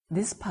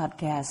This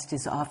podcast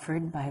is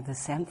offered by the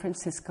San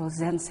Francisco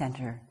Zen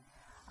Center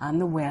on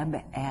the web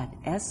at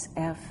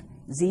sfzc.org.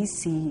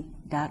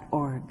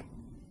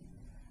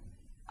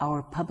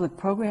 Our public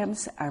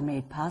programs are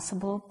made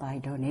possible by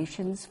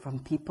donations from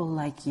people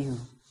like you.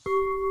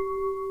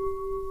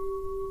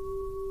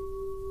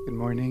 Good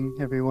morning,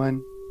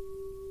 everyone.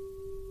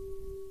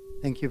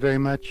 Thank you very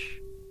much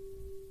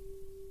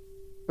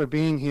for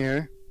being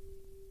here.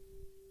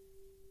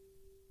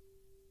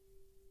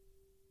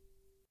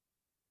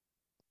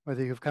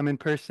 Whether you've come in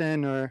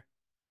person or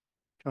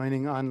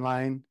joining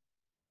online.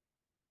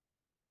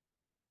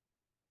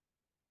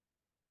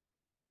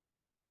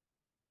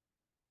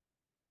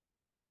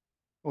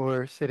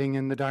 Or sitting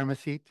in the Dharma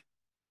seat.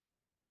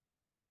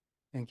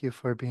 Thank you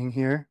for being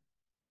here.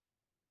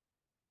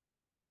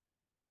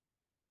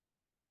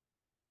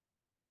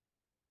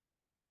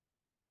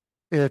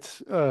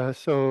 It's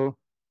so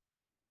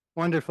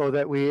wonderful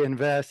that we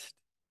invest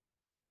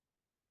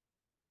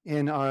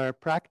in our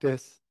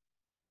practice,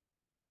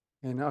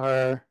 in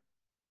our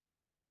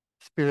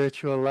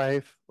spiritual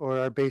life or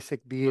our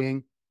basic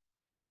being.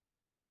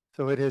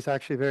 So it is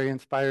actually very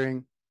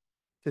inspiring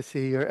to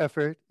see your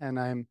effort, and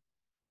I'm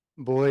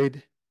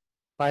buoyed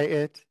by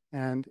it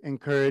and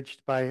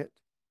encouraged by it.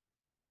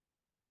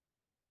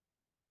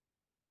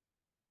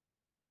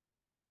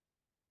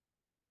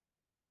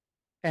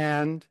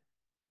 And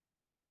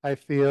I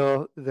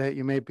feel that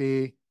you may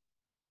be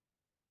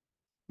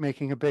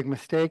making a big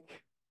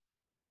mistake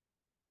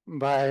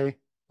by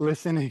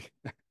listening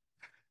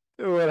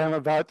to what I'm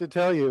about to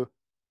tell you.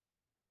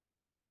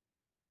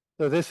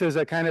 So this is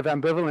a kind of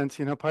ambivalence,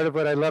 part of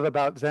what I love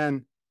about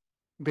Zen,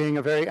 being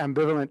a very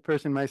ambivalent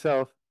person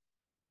myself,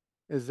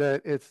 is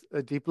that it's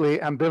deeply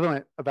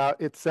ambivalent about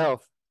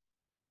itself.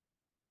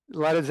 A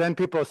lot of Zen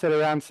people sit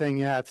around saying,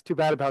 yeah, it's too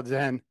bad about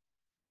Zen.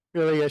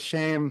 Really a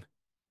shame.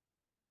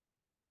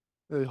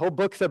 The whole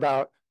book's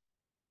about.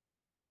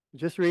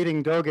 Just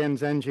reading Dogen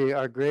Zenji,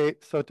 our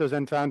great Soto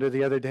Zen founder,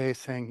 the other day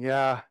saying,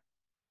 yeah,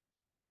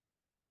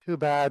 too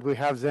bad we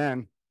have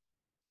Zen.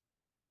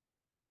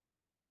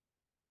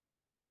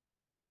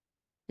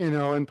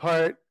 In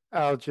part,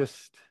 I'll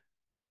just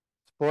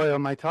spoil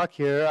my talk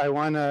here. I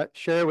want to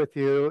share with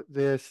you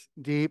this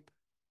deep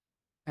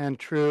and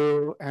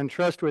true and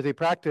trustworthy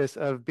practice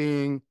of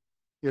being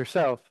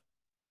yourself.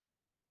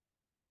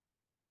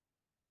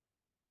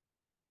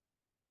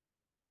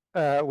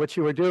 What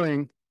you were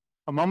doing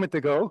a moment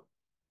ago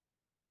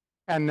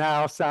and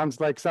now sounds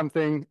like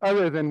something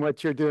other than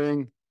what you're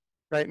doing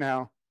right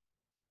now.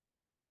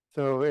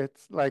 So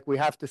it's like we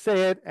have to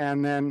say it,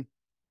 and then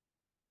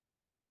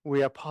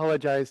we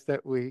apologize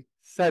that we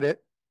said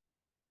it,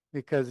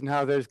 because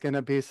now there's going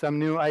to be some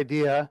new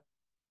idea,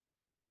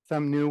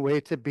 some new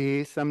way to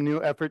be, some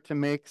new effort to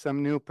make,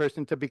 some new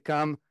person to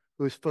become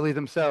who's fully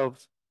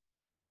themselves.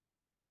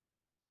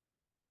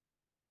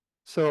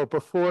 So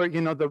before,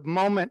 the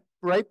moment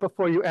right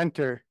before you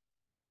enter,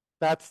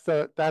 that's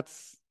the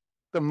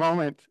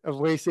moment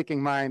of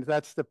way-seeking mind.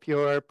 That's the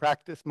pure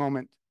practice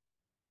moment.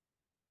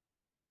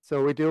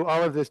 So we do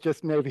all of this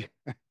just maybe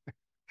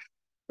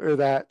for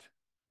that.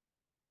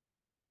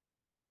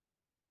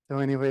 So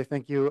anyway,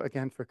 thank you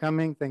again for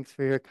coming. Thanks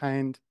for your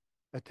kind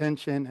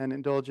attention and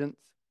indulgence.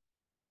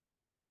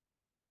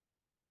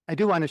 I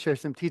do want to share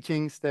some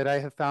teachings that I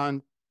have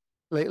found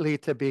lately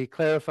to be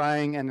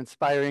clarifying and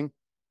inspiring.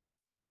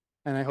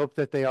 And I hope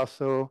that they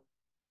also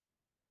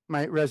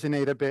might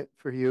resonate a bit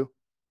for you.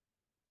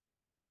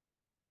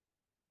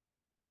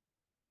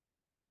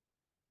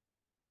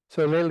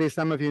 So lately,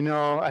 some of you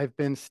know I've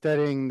been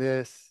studying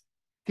this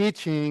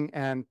teaching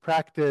and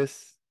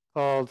practice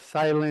called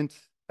Silent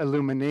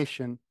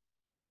Illumination,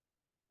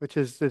 which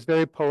is this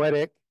very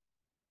poetic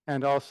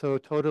and also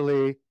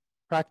totally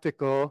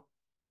practical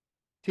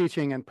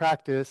teaching and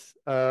practice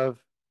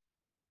of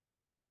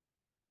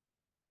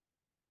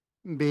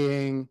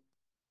being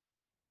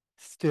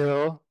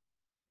still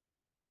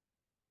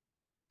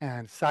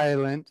and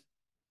silent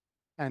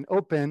and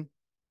open,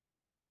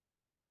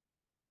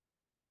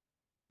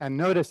 and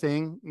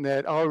noticing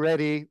that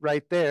already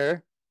right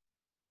there,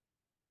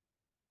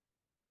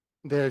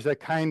 there's a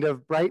kind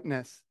of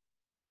brightness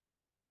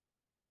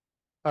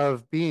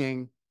of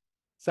being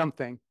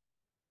something.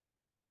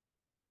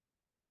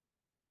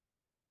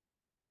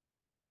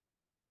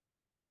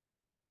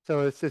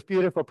 So it's this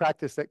beautiful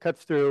practice that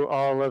cuts through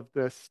all of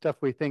the stuff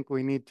we think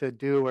we need to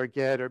do or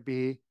get or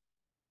be.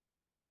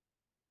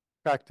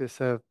 Practice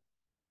of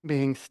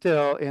being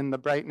still in the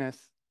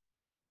brightness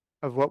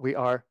of what we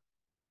are.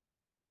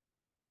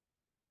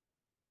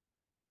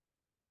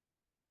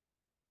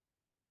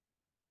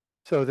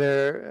 So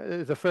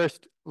the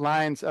first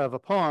lines of a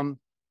poem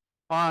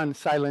on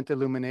Silent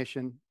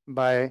Illumination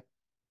by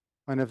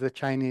one of the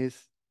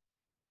Chinese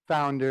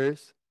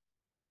founders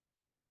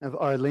of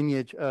our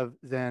lineage of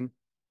Zen,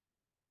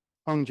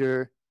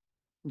 Hongzhi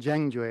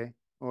Zhengjue,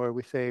 or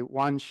we say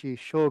Wanshi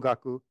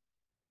Shogaku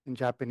in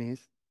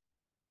Japanese.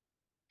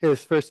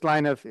 His first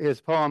line of his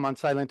poem on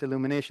Silent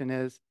Illumination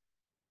is,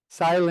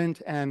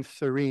 silent and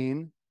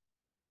serene,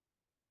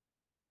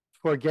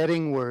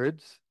 forgetting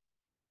words,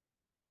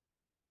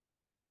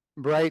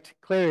 bright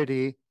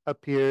clarity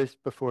appears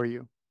before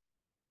you.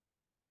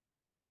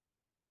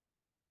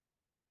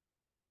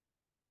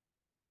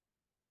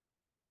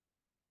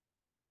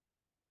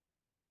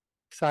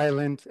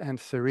 Silent and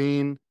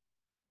serene,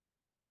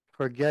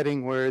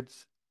 forgetting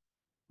words,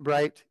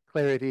 bright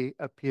clarity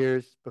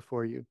appears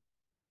before you.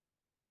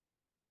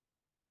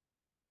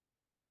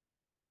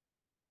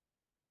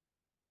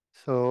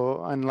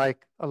 So,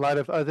 unlike a lot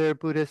of other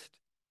Buddhist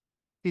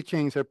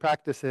teachings or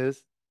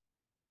practices,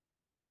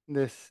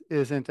 this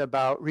isn't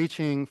about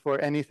reaching for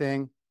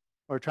anything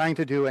or trying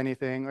to do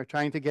anything or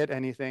trying to get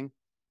anything.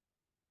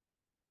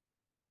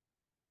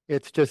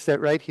 It's just that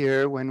right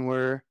here, when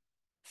we're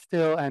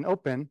still and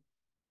open,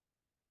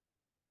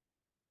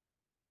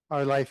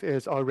 our life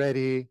is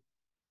already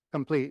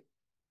complete.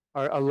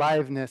 Our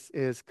aliveness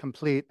is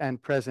complete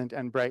and present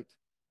and bright,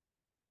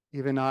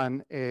 even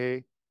on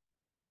an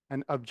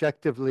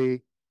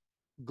objectively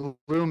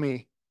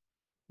gloomy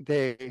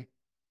day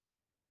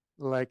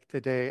like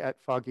today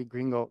at foggy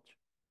Green Gulch.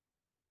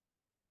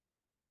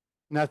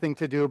 Nothing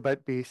to do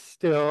but be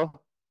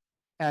still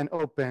and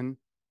open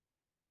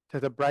to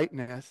the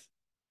brightness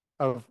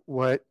of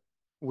what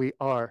we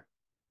are.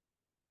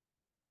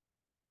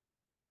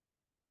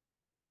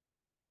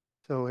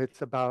 So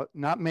it's about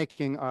not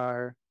making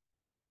our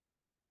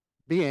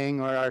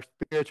being or our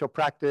spiritual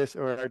practice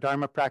or our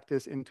dharma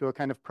practice into a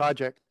kind of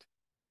project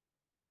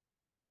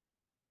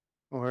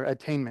or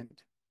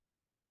attainment.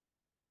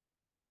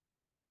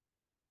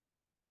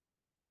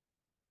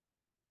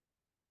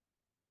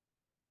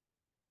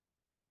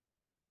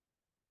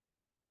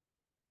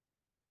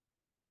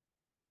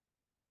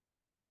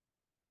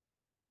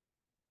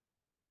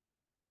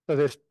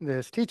 So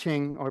this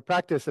teaching or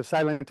practice of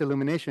silent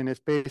illumination is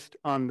based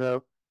on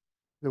the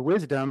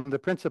wisdom, the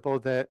principle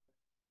that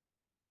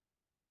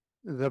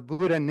the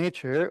Buddha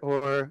nature,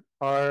 or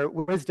our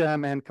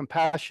wisdom and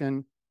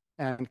compassion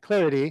and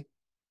clarity,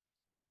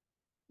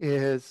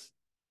 is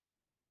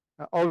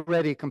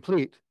already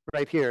complete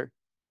right here.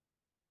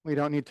 We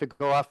don't need to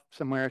go off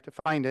somewhere to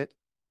find it.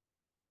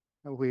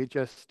 We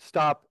just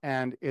stop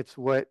and it's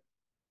what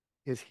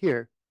is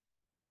here.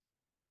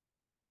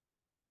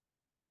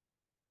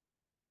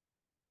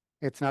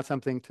 It's not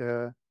something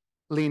to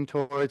lean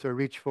towards or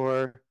reach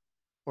for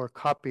or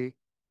copy.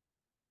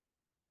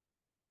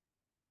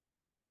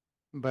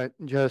 But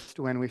just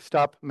when we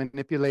stop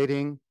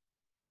manipulating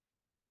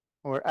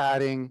or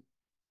adding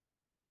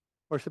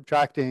or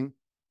subtracting,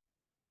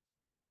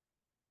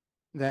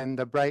 then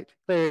the bright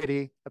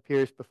clarity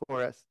appears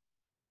before us.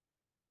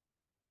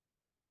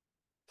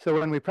 So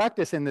when we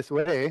practice in this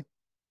way,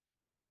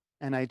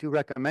 and I do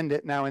recommend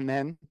it now and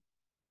then,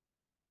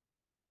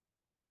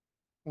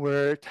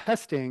 we're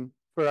testing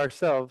for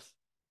ourselves.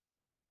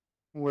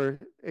 We're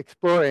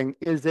exploring,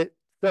 is it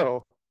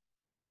so?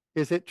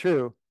 Is it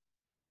true?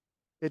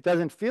 It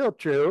doesn't feel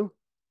true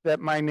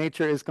that my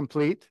nature is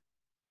complete,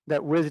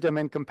 that wisdom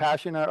and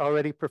compassion are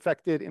already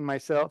perfected in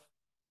myself.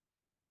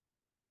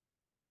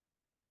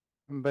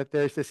 But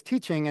there's this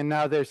teaching, and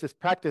now there's this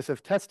practice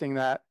of testing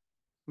that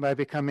by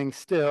becoming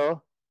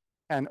still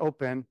and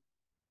open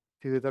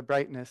to the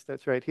brightness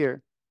that's right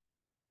here.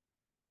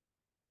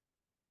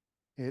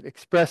 It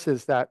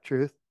expresses that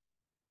truth,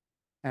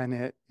 and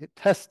it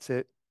tests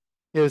it,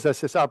 gives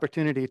us this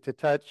opportunity to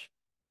touch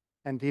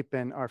and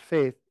deepen our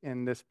faith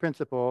in this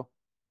principle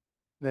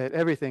that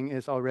everything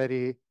is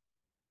already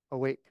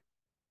awake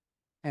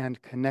and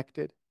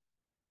connected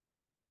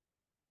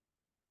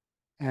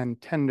and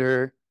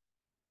tender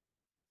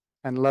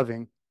and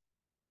loving.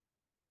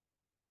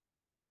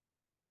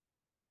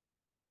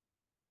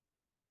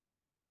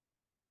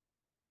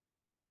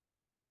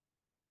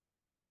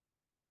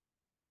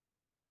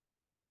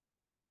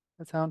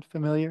 That sound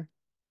familiar?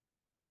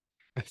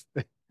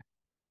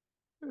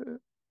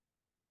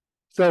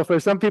 So for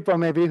some people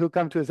maybe who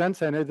come to a Zen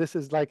center, this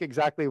is like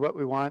exactly what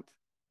we want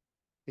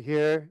to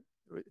hear.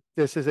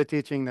 This is a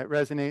teaching that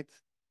resonates,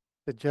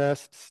 to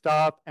just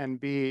stop and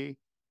be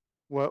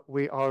what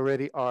we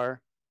already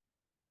are.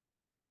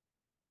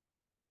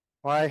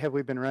 Why have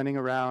we been running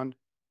around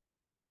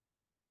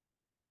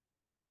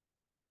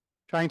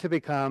trying to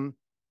become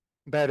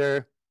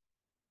better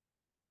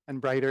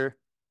and brighter?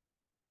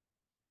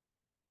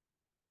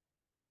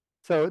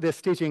 So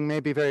this teaching may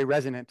be very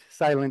resonant,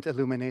 silent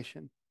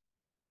illumination.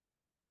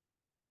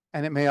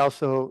 And it may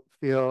also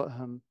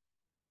feel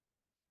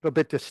a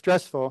bit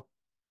distressful.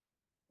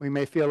 We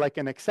may feel like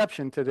an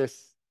exception to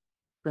this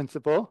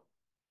principle.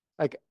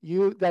 Like,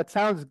 that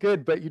sounds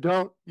good, but you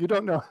don't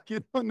know,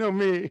 you don't know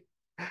me.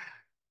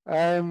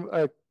 I'm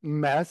a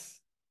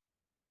mess.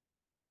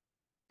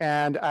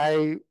 And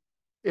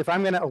if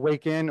I'm going to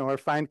awaken or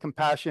find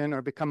compassion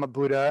or become a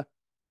Buddha,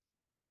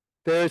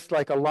 there's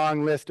like a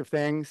long list of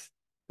things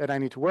that I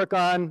need to work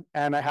on.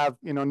 And I have,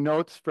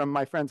 notes from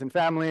my friends and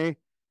family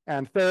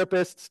and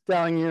therapists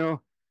telling you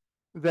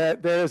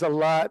that there's a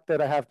lot that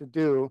I have to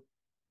do,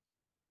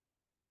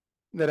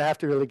 that I have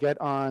to really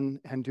get on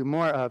and do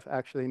more of,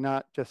 actually,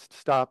 not just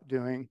stop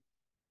doing.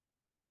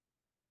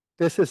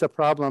 This is a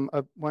problem,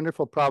 a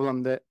wonderful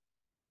problem that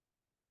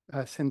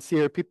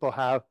sincere people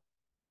have.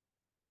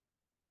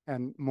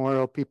 and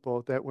moral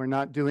people, that we're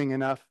not doing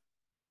enough,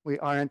 we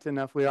aren't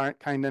enough, we aren't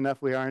kind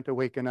enough, we aren't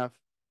awake enough,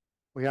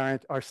 we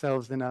aren't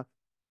ourselves enough,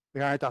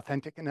 we aren't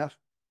authentic enough.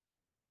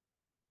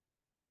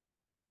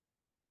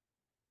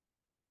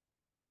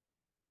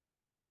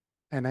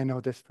 And I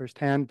know this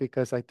firsthand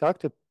because I talk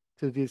to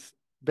these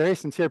very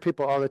sincere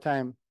people all the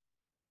time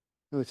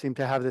who seem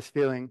to have this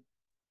feeling.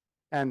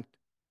 And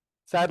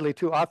sadly,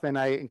 too often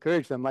I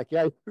encourage them, like,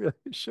 yeah, you really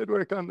should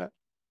work on that.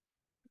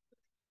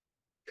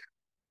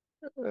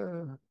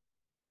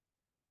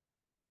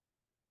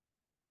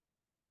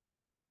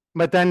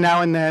 But then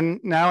now and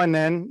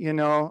then, you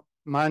know,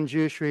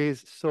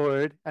 Manjushri's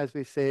sword, as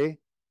we say,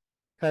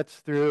 cuts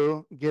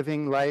through,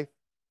 giving life,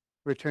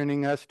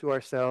 returning us to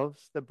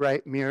ourselves. The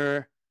bright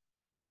mirror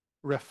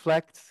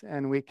reflects,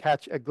 and we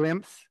catch a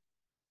glimpse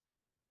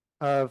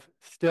of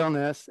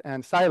stillness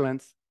and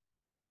silence,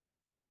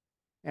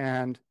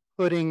 and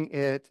putting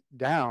it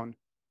down.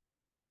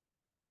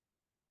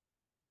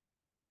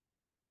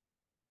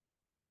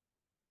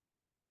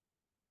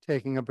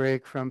 Taking a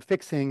break from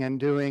fixing and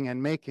doing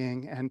and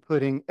making and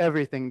putting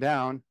everything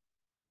down.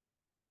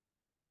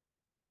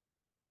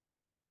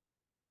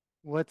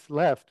 What's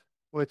left?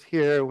 What's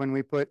here when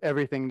we put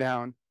everything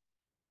down?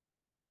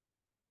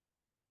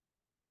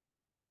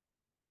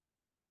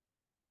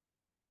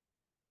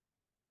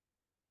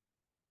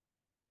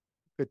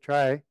 Good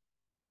try.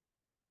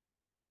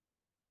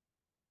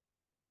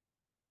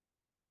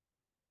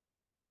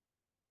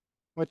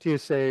 What do you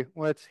say?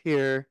 What's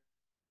here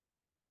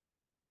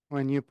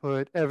when you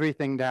put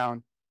everything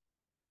down?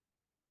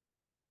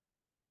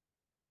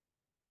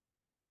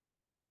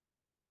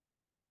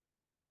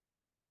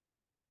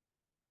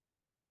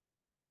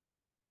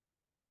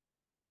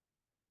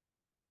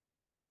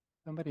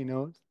 Somebody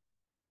knows?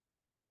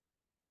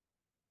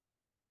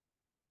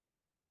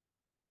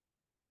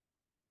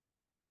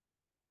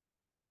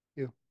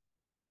 You.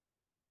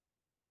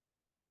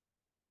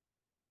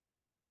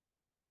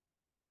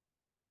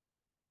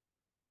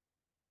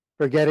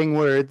 Forgetting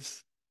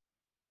words.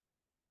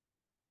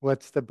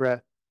 What's the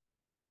breath?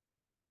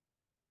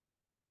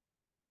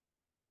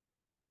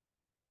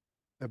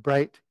 The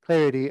bright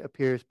clarity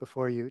appears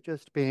before you,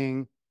 just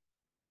being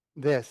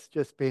this,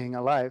 just being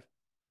alive.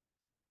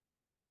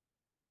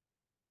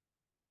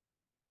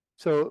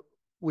 So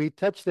we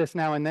touch this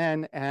now and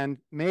then, and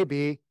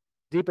maybe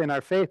deepen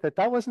our faith that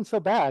that wasn't so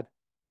bad.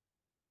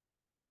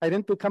 I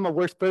didn't become a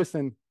worse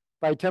person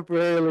by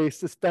temporarily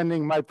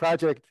suspending my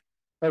project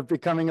of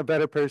becoming a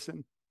better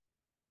person.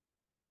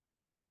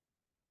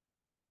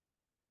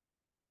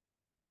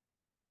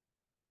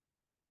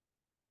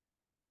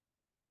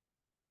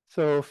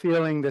 So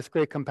feeling this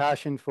great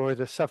compassion for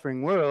the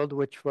suffering world,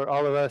 which for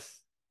all of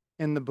us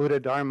in the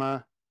Buddha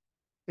Dharma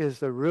is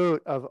the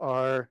root of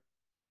our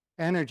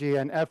energy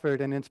and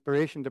effort and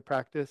inspiration to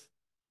practice,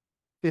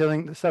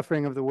 feeling the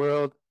suffering of the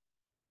world,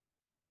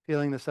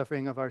 feeling the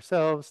suffering of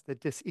ourselves, the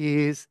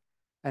dis-ease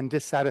and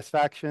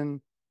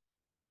dissatisfaction,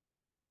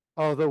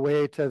 all the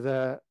way to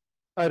the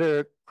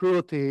utter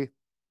cruelty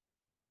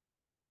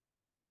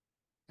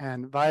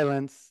and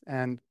violence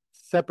and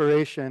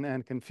separation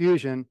and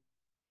confusion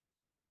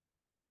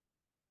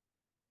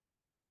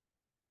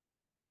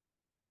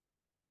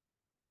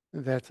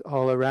that's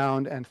all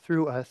around and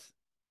through us.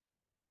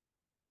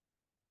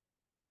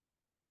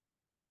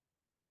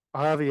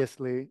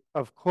 Obviously,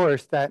 of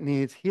course, that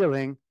needs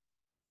healing,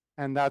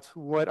 and that's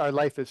what our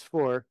life is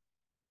for.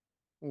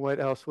 What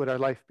else would our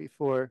life be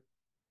for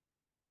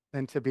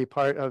than to be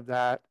part of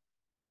that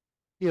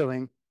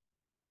healing?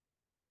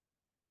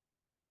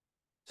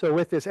 So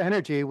with this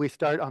energy, we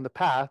start on the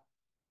path,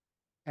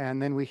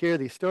 and then we hear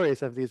these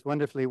stories of these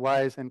wonderfully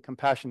wise and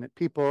compassionate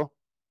people,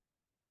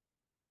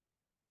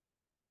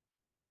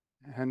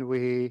 and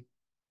we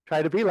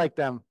try to be like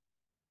them.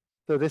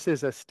 So this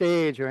is a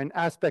stage or an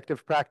aspect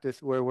of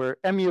practice where we're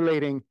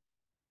emulating.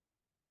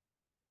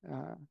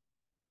 I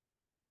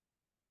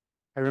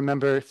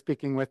remember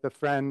speaking with a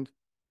friend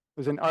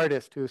who's an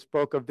artist who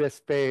spoke of this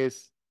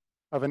phase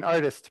of an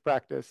artist's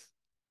practice,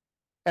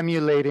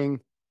 emulating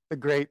the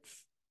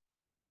greats.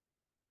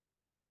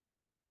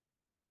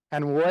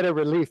 And what a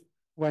relief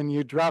when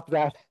you drop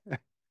that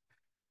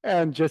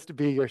and just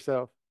be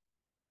yourself.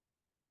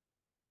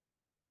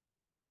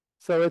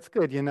 So it's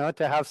good, you know,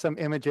 to have some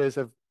images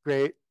of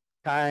great,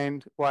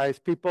 kind, wise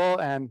people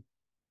and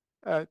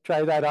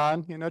try that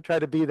on, you know, try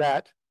to be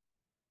that.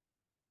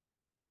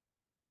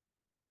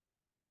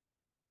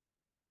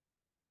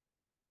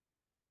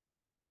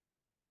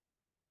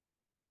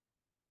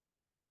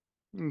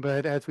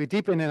 But as we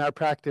deepen in our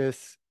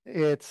practice,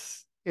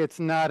 it's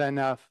not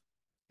enough.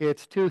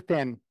 It's too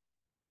thin.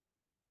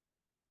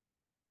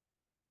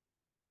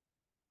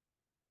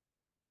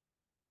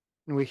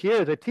 And we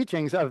hear the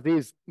teachings of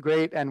these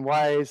great and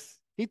wise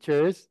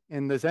teachers,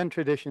 in the Zen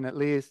tradition at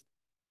least,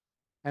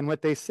 and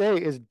what they say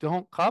is,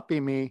 don't copy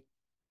me.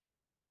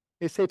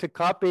 They say to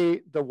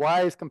copy the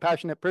wise,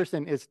 compassionate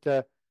person is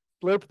to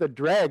slurp the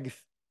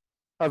dregs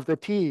of the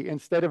tea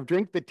instead of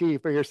drink the tea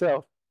for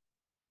yourself.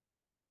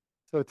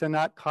 So to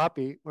not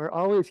copy, we're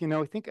always, you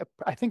know,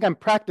 I think I'm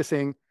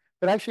practicing,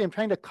 but actually I'm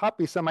trying to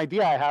copy some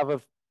idea I have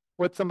of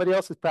what somebody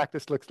else's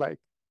practice looks like.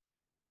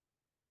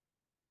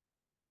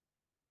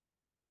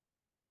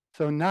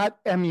 So not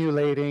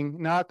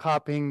emulating, not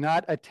copying,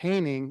 not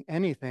attaining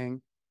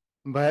anything,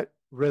 but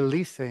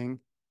releasing,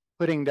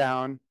 putting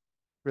down,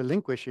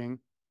 relinquishing.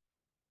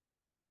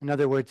 In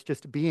other words,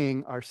 just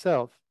being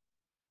ourself.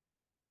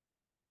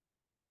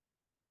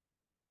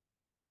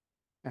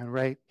 And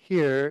right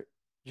here,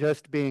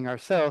 just being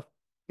ourself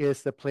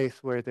is the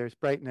place where there's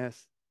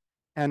brightness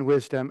and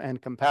wisdom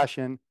and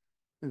compassion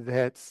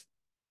that's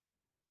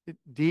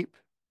deep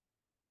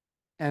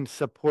and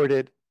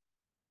supported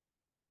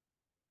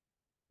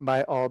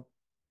by all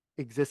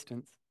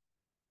existence.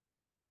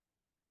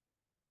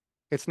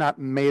 It's not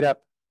made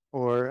up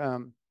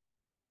or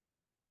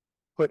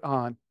put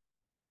on,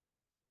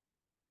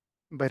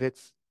 but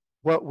it's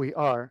what we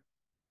are.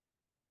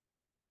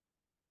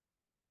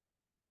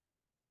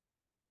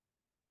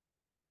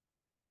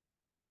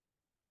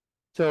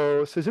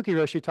 So Suzuki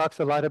Roshi talks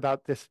a lot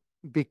about this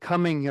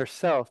becoming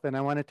yourself, and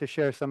I wanted to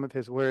share some of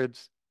his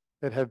words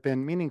that have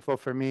been meaningful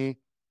for me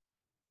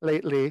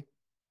lately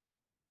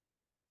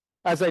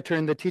as I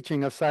turn the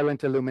teaching of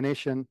Silent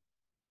Illumination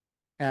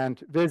and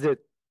visit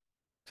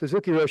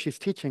Suzuki Roshi's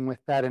teaching with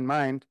that in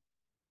mind.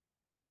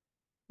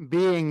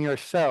 Being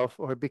yourself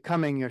or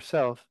becoming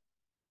yourself.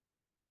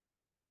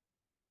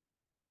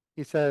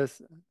 He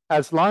says,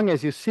 as long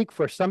as you seek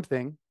for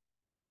something,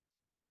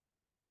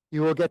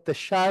 you will get the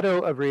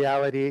shadow of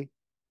reality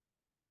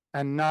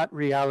and not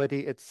reality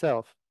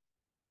itself.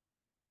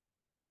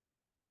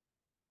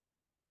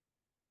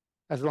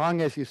 As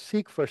long as you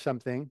seek for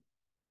something,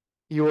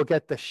 you will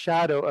get the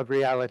shadow of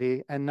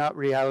reality and not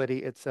reality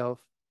itself.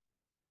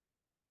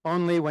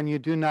 Only when you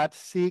do not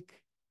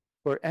seek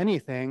for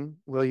anything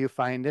will you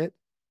find it,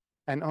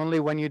 and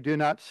only when you do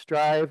not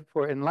strive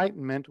for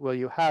enlightenment will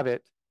you have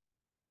it.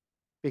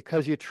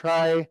 Because you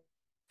try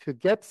to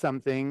get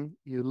something,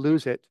 you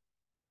lose it.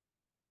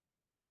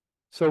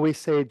 So we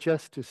say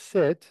just to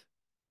sit,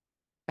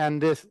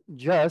 and this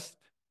just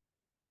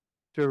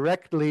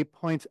directly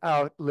points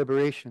out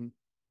liberation.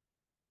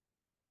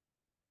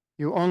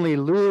 You only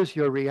lose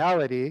your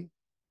reality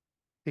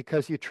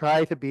because you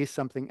try to be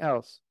something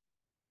else.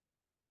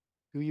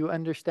 Do you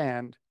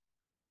understand?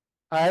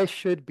 I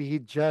should be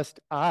just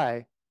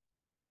I.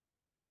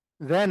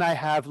 Then I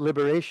have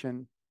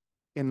liberation,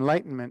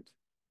 enlightenment.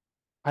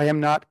 I am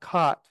not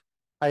caught.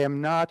 I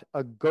am not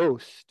a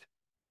ghost.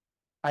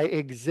 I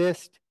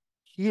exist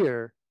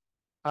here.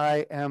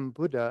 I am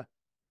Buddha.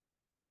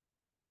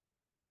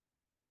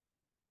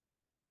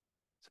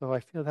 So I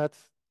feel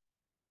that's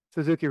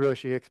Suzuki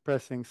Roshi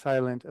expressing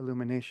silent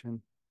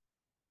illumination.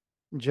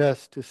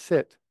 Just to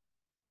sit.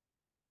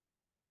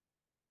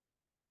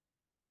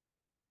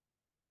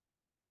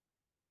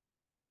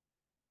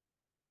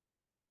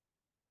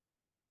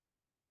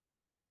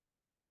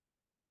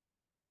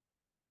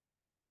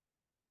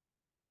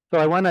 So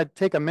I want to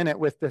take a minute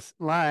with this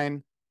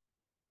line.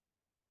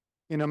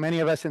 You know, many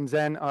of us in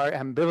Zen are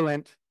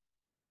ambivalent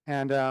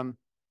and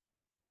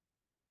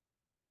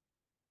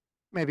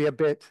maybe a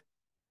bit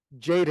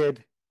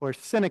jaded or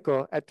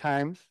cynical at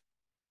times.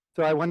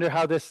 So I wonder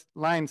how this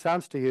line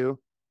sounds to you.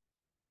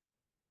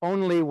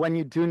 Only when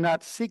you do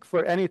not seek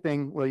for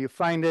anything will you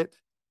find it,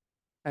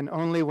 and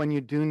only when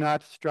you do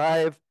not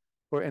strive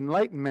for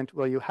enlightenment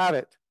will you have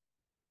it.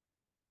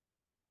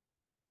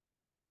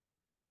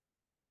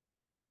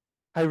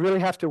 I really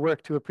have to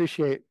work to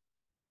appreciate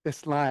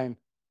this line.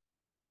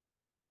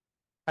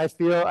 I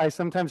feel I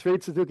sometimes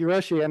read Suzuki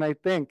Roshi and I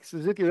think,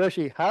 Suzuki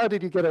Roshi, how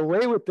did you get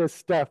away with this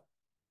stuff?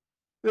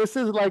 This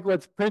is like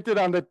what's printed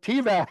on the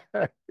tea bag.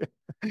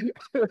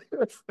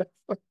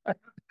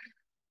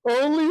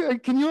 Only,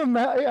 can you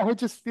imagine? I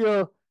just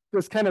feel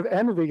this kind of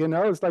envy, you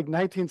know, it's like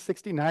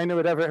 1969 or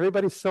whatever.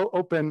 Everybody's so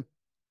open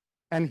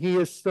and he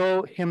is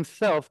so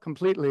himself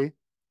completely.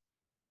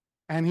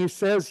 And he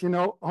says, you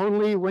know,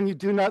 only when you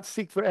do not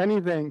seek for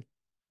anything,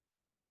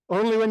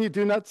 only when you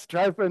do not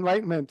strive for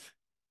enlightenment.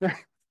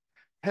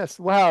 Yes,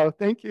 wow,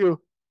 thank you.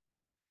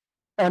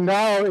 And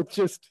now it's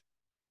just,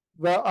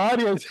 the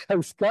audience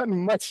has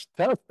gotten much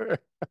tougher.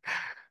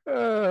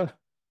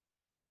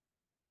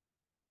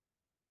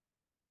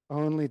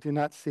 Only do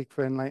not seek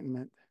for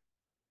enlightenment.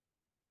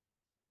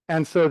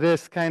 And so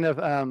this kind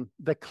of,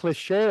 the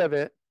cliche of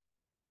it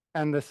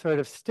and the sort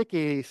of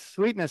sticky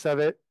sweetness of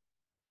it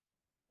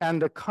and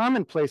the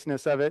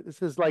commonplaceness of it,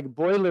 this is like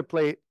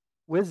boilerplate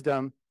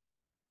wisdom,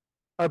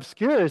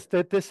 obscures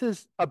that this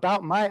is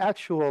about my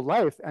actual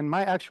life and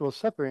my actual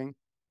suffering.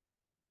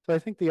 So I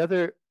think the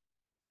other,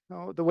 you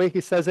know, the way he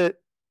says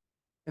it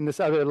in this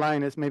other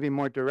line is maybe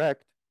more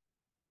direct.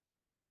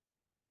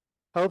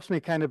 Helps me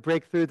kind of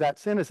break through that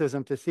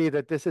cynicism to see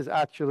that this is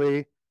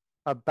actually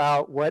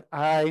about what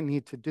I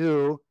need to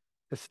do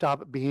to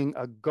stop being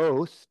a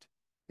ghost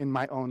in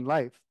my own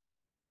life.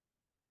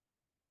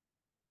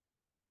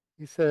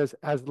 He says,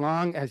 as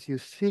long as you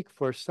seek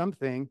for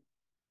something,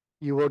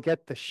 you will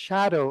get the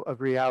shadow of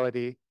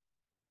reality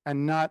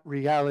and not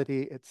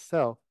reality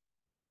itself.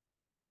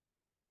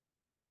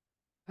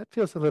 That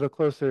feels a little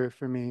closer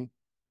for me.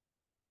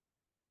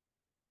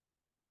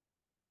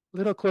 a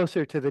little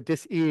closer to the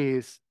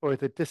dis-ease or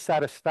the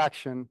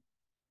dissatisfaction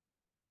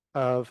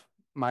of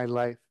my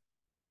life.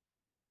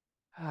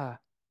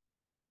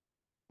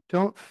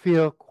 Don't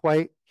feel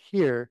quite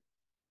here.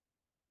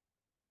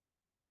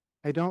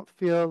 I don't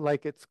feel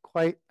like it's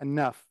quite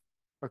enough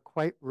or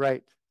quite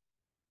right.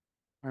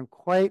 Or I'm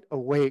quite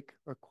awake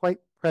or quite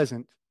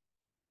present.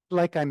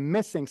 Like I'm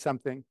missing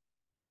something.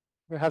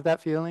 Ever have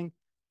that feeling?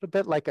 A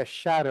bit like a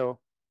shadow.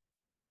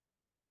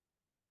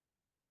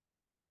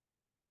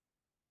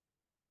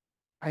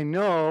 I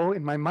know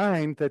in my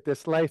mind that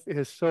this life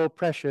is so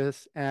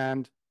precious,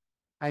 and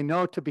I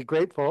know to be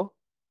grateful.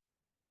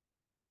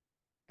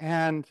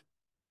 And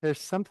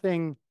there's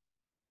something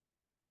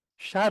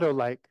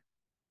shadow-like,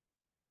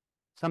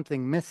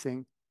 something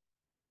missing,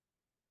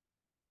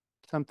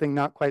 something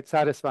not quite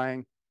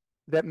satisfying,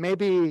 that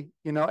maybe,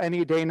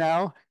 any day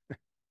now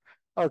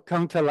I'll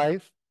come to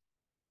life.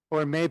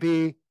 Or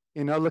maybe,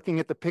 looking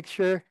at the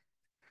picture,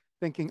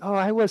 thinking, oh,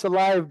 I was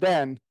alive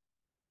then.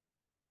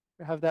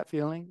 You have that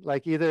feeling?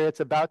 Like either it's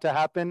about to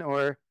happen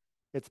or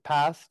it's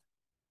past.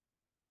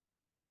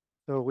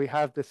 So we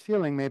have this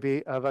feeling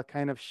maybe of a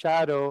kind of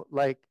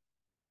shadow-like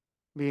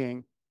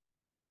being.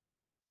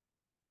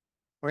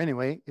 Or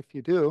anyway, if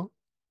you do,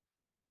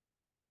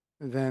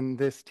 then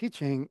this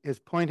teaching is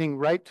pointing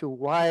right to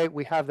why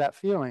we have that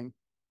feeling.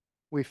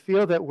 We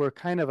feel that we're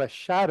kind of a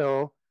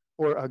shadow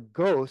or a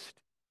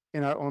ghost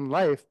in our own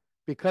life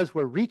because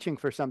we're reaching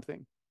for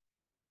something.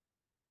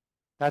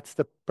 That's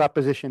the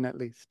proposition, at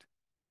least.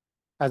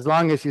 As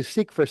long as you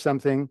seek for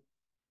something,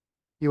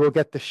 you will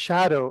get the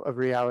shadow of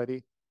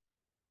reality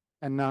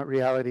and not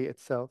reality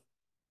itself.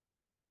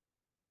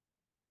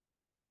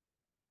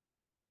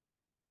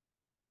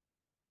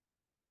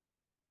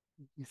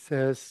 He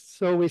says,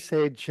 so we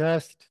say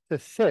just to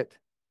sit.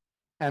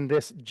 And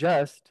this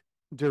just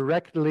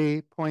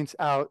directly points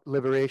out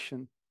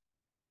liberation.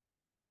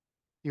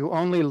 You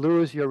only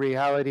lose your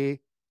reality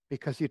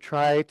because you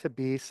try to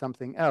be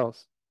something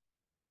else.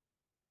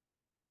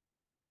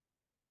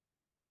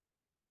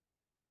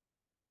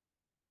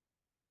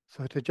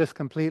 So to just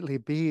completely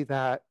be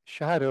that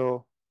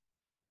shadow,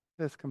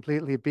 just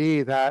completely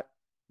be that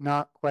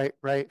not quite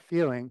right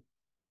feeling,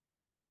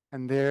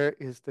 and there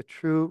is the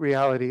true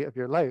reality of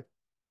your life.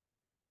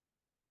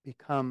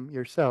 Become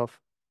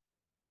yourself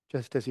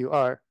just as you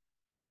are.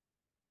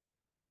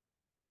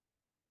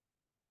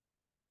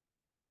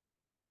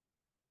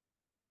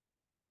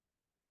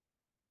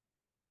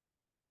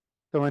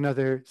 So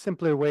another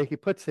simpler way he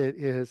puts it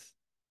is,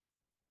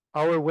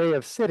 our way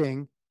of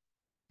sitting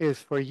is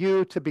for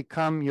you to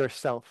become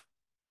yourself.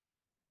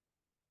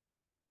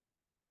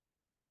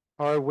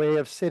 Our way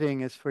of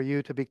sitting is for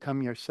you to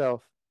become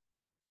yourself.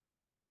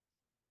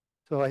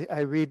 So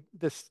I read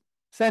this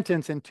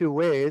sentence in two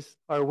ways.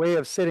 Our way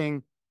of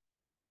sitting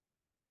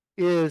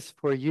is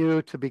for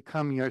you to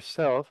become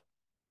yourself.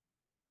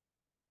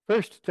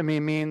 First, to me,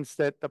 means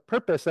that the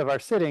purpose of our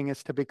sitting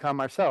is to become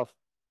ourselves.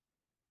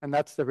 And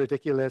that's the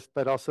ridiculous,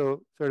 but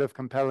also sort of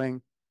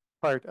compelling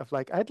part of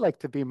like, I'd like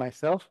to be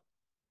myself.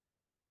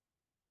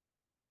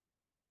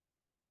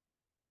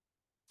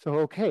 So,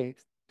 okay,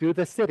 do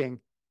the sitting.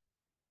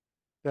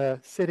 The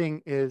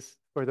sitting is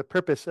for the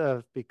purpose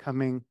of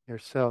becoming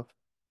yourself,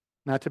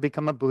 not to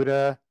become a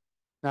Buddha,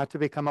 not to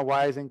become a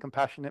wise and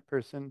compassionate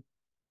person,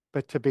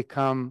 but to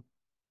become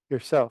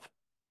yourself.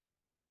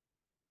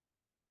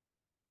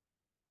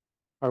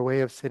 Our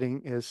way of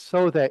sitting is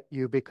so that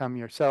you become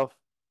yourself,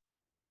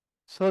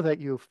 so that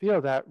you feel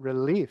that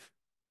relief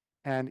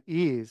and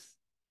ease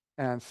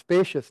and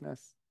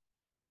spaciousness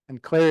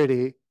and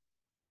clarity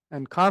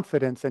and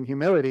confidence and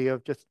humility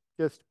of just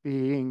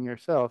being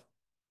yourself.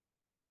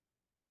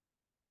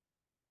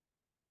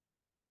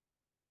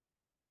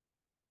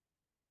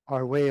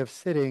 Our way of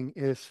sitting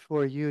is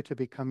for you to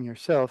become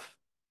yourself.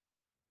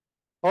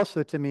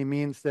 Also, to me,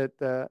 means that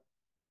the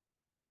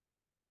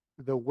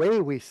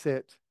way we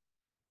sit,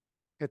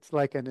 it's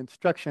like an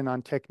instruction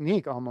on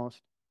technique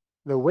almost.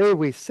 The way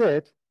we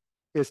sit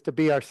is to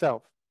be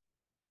ourselves.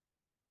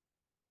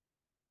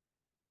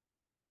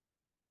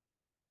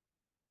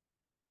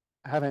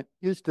 I haven't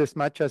used this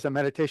much as a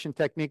meditation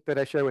technique that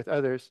I share with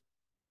others.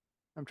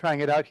 I'm trying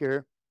it out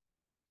here.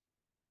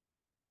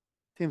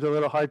 Seems a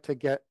little hard to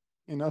get,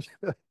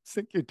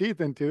 sink your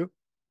teeth into.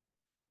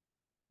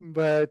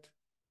 But,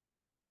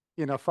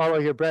 follow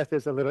your breath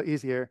is a little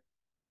easier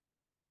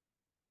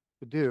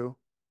to do.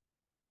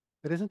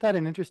 But isn't that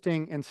an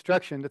interesting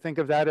instruction to think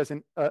of that as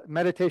a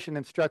meditation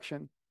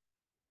instruction?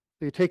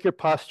 So you take your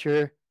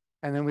posture,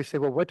 and then we say,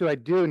 well, what do I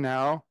do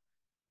now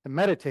to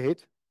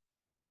meditate?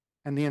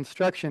 And the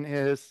instruction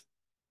is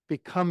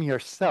become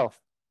yourself.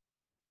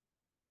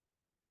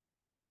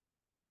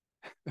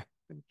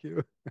 Thank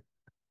you.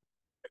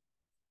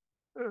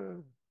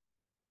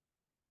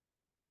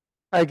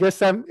 I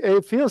guess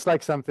it feels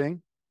like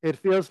something. It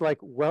feels like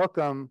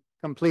welcome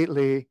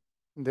completely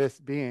this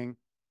being.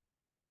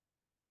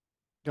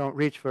 Don't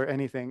reach for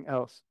anything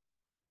else.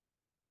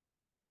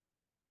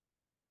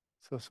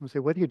 So someone say,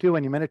 what do you do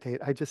when you meditate?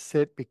 I just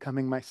sit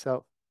becoming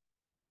myself.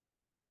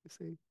 You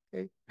say,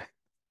 okay.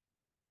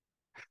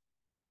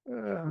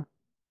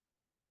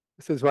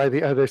 This is why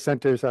the other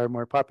centers are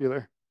more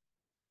popular.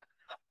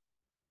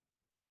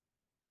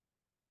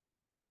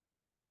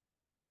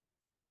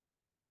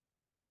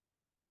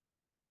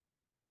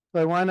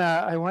 So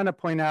I wanna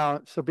point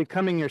out, so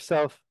becoming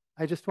yourself,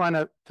 I just want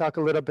to talk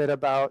a little bit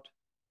about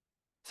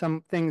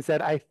some things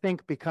that I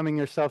think becoming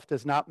yourself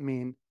does not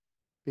mean,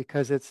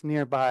 because it's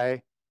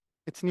nearby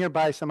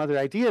some other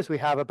ideas we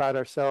have about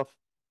ourselves.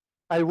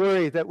 I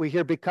worry that we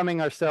hear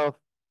becoming ourselves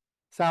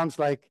sounds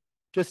like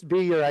just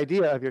be your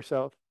idea of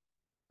yourself.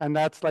 And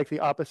that's like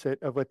the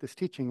opposite of what this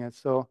teaching is.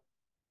 So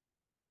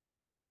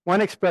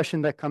one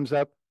expression that comes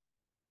up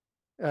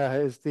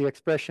is the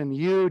expression,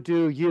 you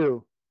do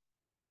you.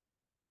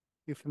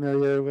 You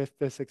familiar with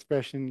this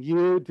expression,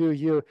 you do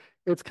you?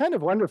 It's kind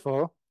of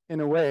wonderful in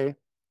a way,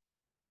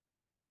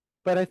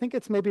 but I think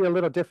it's maybe a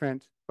little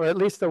different, or at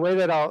least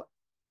the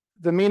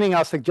meaning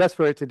I'll suggest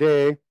for it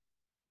today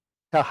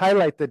to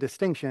highlight the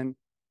distinction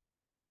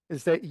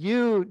is that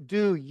you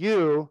do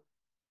you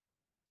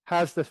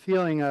has the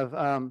feeling of,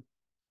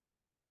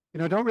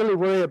 don't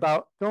really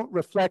don't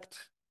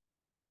reflect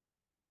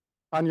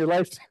on your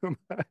life too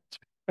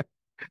much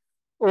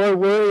or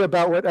worry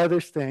about what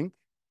others think.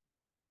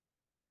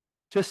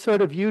 Just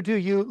sort of you do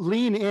you,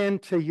 lean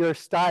into your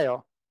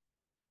style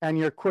and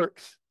your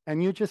quirks,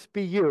 and you just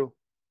be you.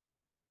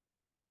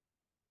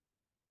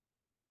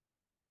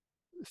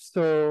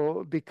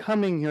 So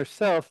becoming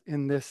yourself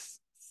in this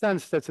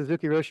sense that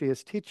Suzuki Roshi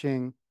is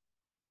teaching,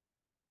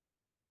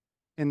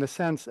 in the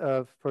sense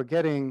of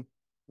forgetting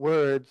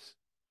words,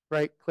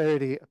 bright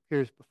clarity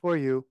appears before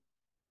you,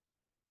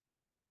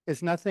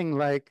 is nothing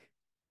like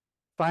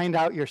find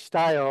out your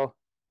style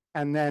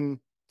and then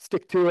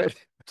stick to it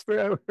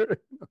forever.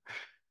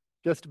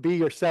 Just be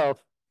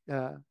yourself.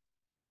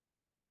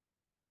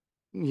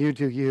 You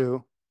do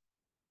you.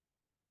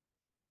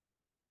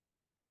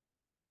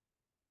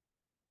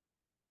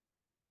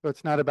 So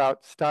it's not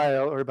about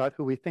style or about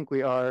who we think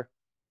we are.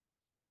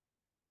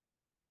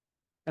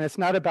 And it's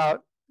not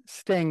about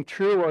staying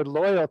true or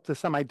loyal to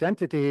some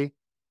identity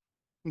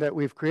that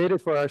we've created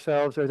for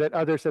ourselves or that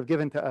others have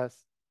given to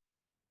us.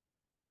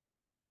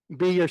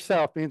 Be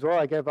yourself means, well,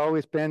 I've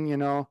always been,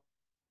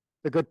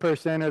 the good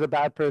person or the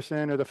bad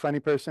person or the funny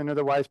person or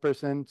the wise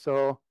person.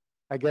 So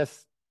I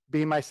guess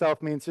be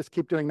myself means just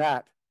keep doing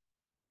that.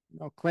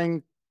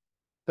 Cling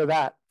to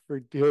that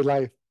for dear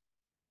life.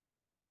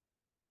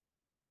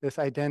 This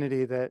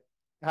identity that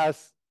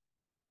has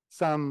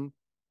some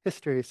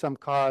history, some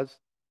cause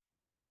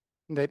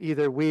that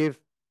either we've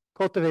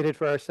cultivated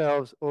for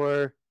ourselves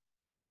or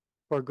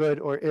for good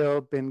or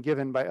ill been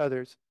given by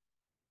others.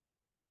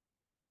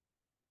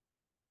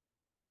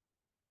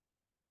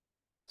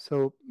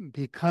 So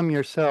become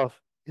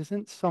yourself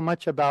isn't so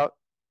much about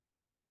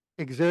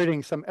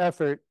exerting some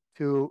effort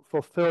to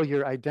fulfill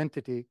your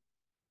identity.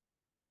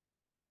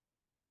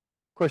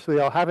 Of course, we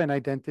all have an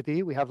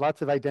identity. We have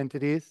lots of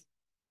identities.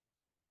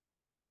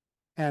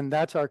 And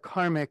that's our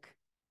karmic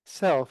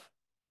self,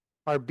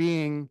 our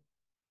being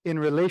in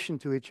relation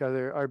to each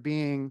other, our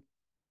being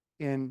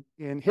in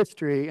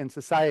history and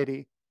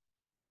society.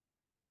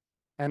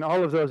 And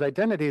all of those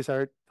identities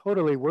are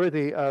totally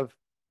worthy of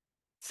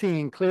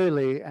seeing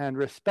clearly and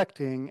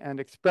respecting and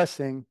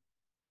expressing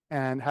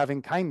and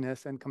having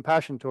kindness and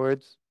compassion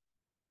towards.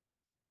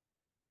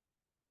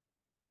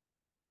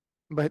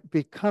 But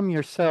become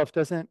yourself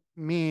doesn't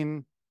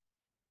mean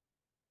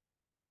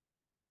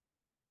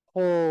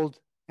hold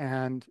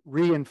and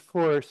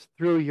reinforce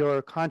through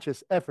your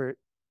conscious effort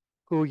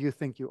who you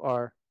think you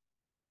are.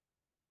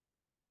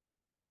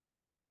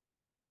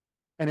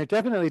 And it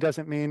definitely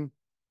doesn't mean,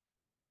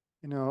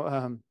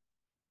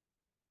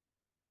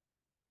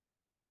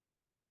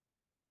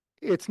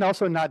 it's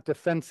also not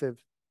defensive.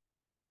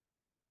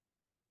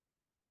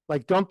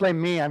 Like, don't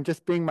blame me, I'm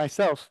just being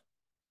myself.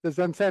 The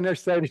Zen Center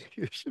said,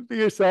 you should be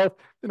yourself,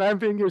 and I'm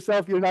being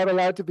yourself. You're not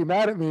allowed to be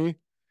mad at me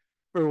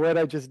for what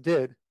I just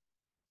did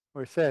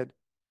or said.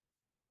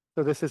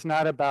 So this is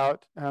not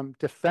about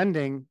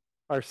defending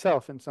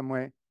ourself in some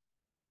way.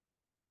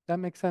 That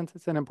makes sense.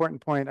 It's an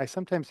important point. I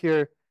sometimes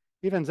hear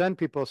even Zen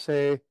people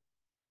say,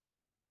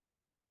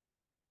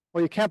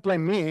 well, you can't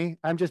blame me.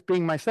 I'm just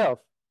being myself.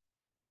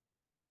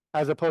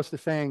 As opposed to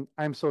saying,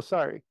 I'm so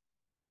sorry,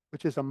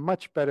 which is a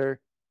much better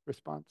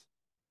response.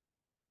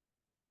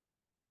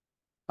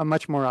 A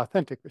much more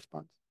authentic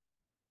response.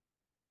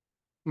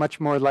 Much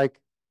more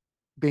like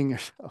being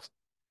yourself.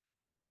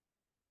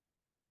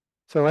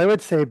 So I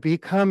would say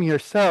become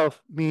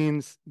yourself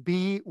means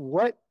be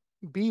what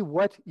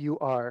you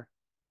are.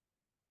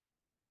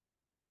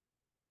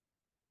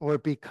 Or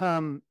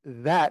become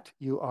that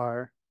you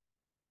are.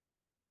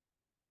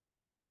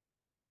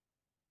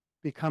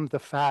 Become the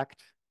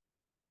fact.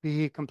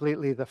 Be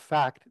completely the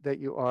fact that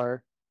you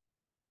are.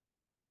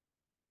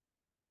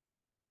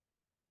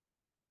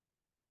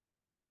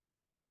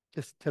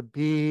 Just to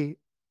be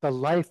the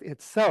life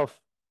itself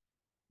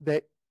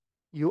that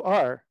you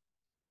are.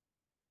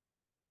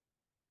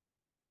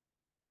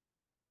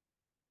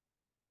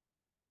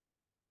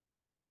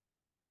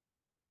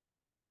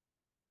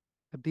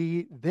 To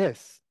be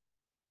this.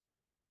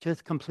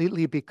 Just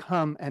completely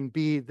become and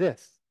be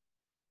this.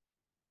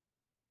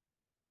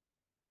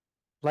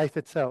 Life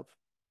itself.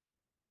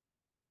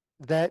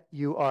 That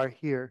you are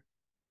here.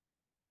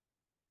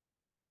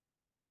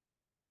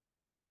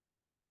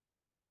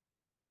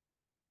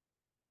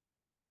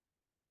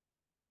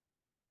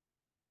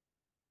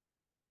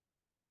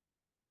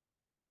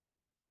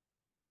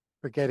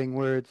 Forgetting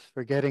words,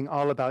 forgetting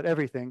all about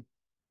everything.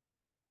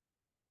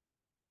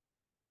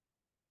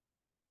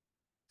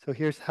 So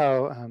here's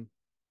how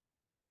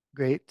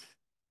great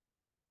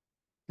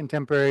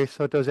contemporary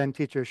Soto Zen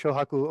teacher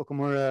Shohaku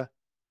Okumura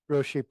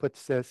Roshi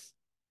puts this.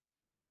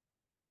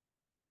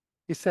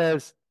 He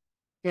says,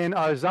 in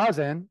our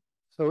zazen,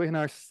 so in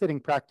our sitting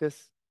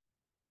practice,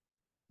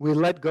 we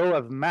let go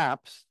of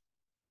maps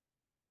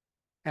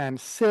and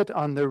sit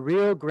on the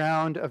real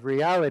ground of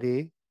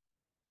reality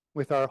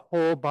with our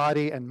whole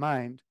body and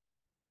mind.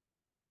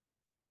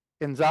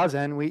 In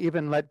zazen, we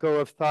even let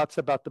go of thoughts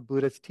about the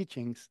Buddha's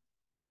teachings.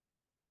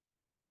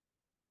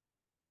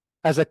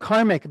 As a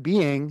karmic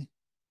being,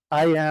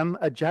 I am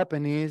a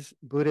Japanese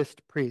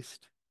Buddhist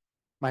priest,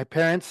 my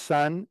parents'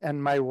 son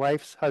and my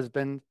wife's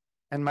husband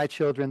and my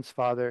children's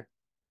father.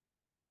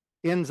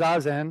 In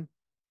zazen,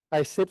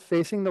 I sit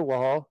facing the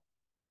wall,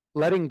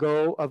 letting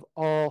go of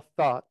all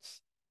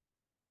thoughts.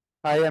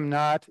 I am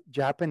not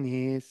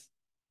Japanese,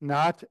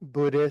 not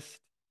Buddhist,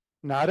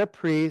 not a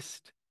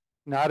priest,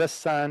 not a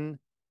son,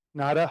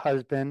 not a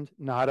husband,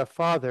 not a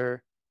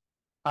father.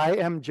 I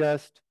am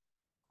just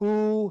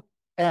who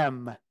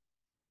am.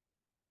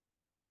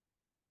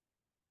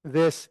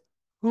 This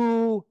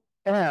who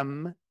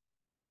am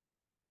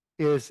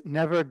is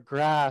never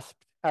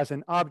grasped as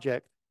an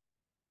object.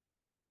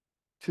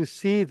 To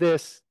see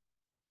this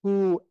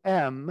who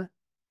am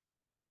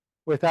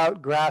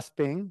without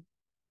grasping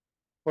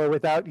or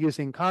without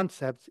using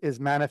concepts is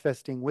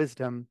manifesting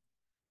wisdom,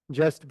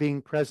 just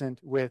being present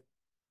with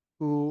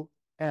who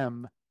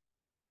am.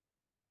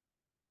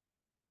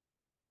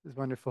 This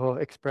wonderful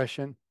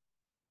expression.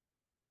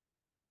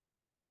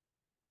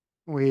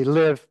 We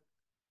live,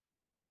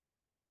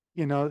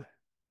 the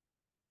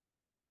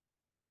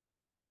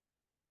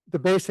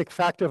basic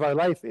fact of our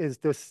life is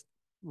this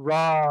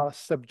raw,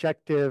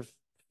 subjective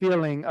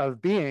feeling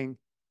of being.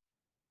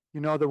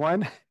 You know the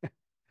one?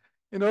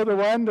 You know the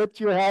one that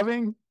you're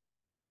having?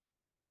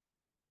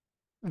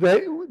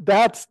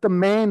 That's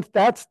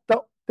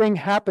the thing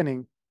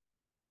happening.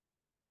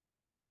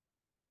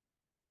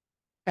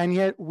 And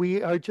yet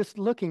we are just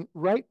looking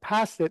right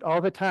past it all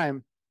the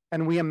time,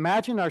 and we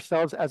imagine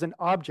ourselves as an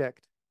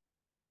object.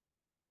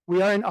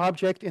 We are an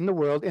object in the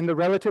world, in the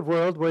relative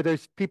world where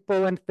there's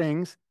people and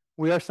things.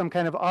 We are some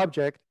kind of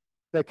object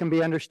that can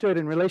be understood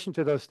in relation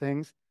to those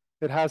things,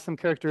 that has some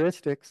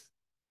characteristics.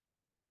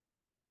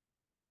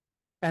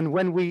 And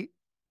when we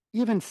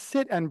even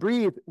sit and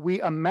breathe,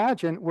 we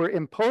imagine we're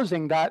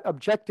imposing that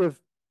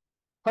objective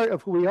part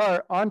of who we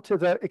are onto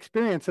the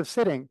experience of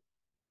sitting.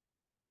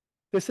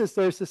 There's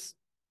this,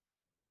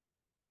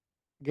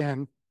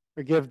 again,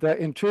 forgive the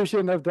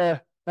intrusion of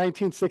the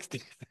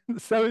 1960s and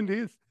the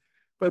 70s,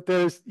 but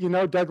there's,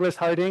 Douglas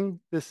Harding,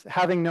 this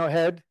having no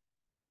head,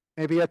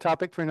 maybe a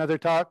topic for another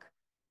talk.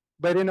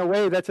 But in a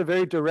way, that's a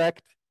very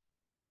direct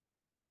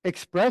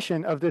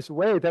expression of this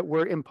way that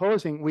we're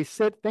imposing. We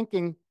sit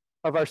thinking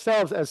of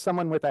ourselves as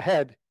someone with a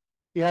head.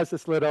 He has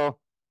this little,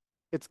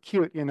 it's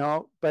cute,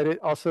 but it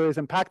also is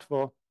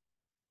impactful.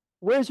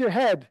 Where's your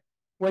head?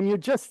 When you're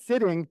just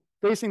sitting,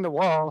 facing the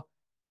wall,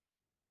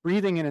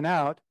 breathing in and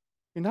out,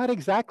 you're not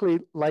exactly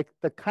like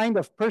the kind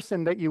of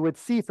person that you would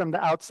see from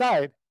the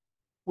outside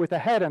with a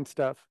head and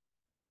stuff.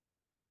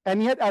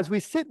 And yet, as we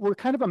sit, we're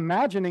kind of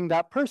imagining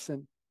that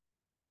person.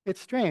 It's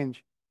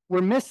strange.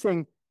 We're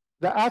missing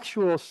the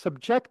actual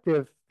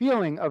subjective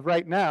feeling of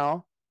right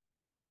now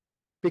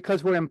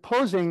because we're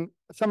imposing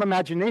some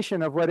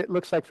imagination of what it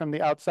looks like from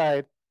the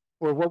outside,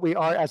 or what we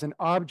are as an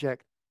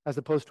object as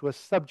opposed to a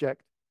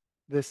subject,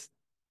 this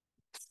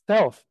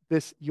self,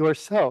 this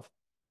yourself.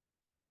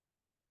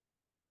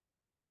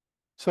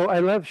 So I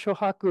love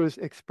Shohaku's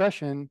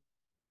expression.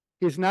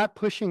 He's not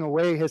pushing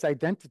away his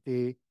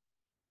identity.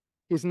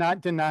 He's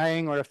not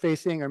denying or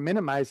effacing or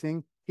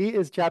minimizing. He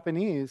is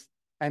Japanese,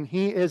 and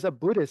he is a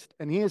Buddhist,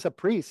 and he is a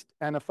priest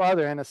and a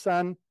father and a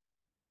son.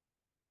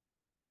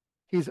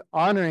 He's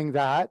honoring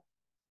that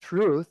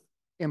truth,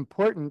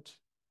 important,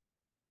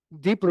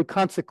 deeply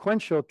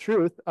consequential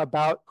truth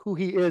about who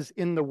he is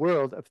in the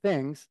world of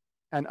things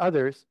and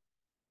others.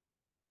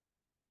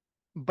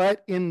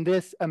 But in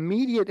this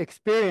immediate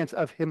experience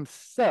of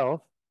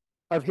himself,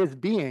 of his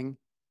being,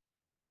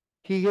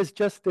 he is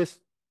just this,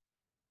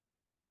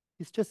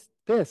 he's just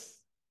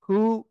this,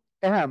 who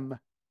am.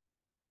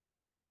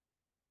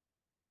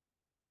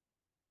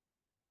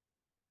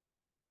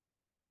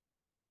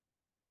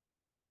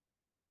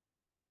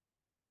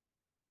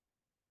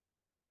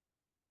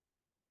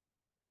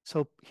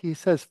 So he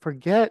says,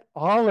 forget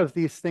all of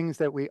these things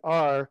that we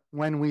are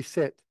when we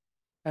sit.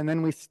 And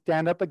then we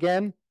stand up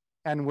again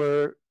and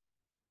we're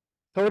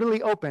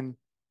totally open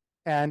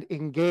and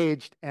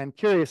engaged and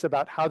curious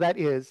about how that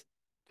is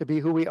to be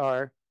who we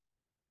are.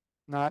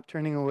 not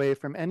turning away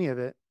from any of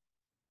it,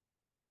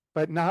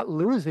 but not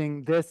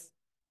losing this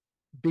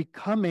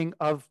becoming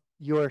of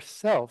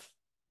yourself,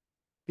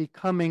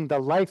 becoming the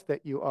life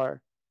that you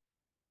are.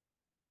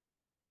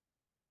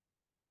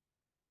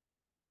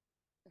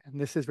 And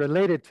this is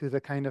related to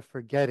the kind of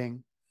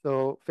forgetting.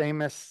 So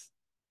famous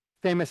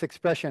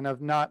expression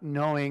of not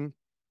knowing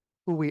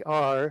who we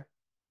are,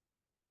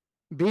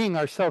 being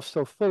ourselves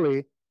so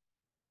fully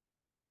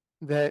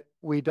that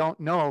we don't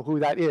know who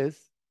that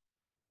is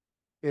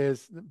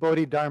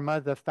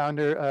Bodhidharma, the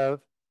founder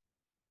of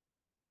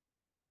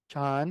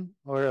Chan,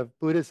 or of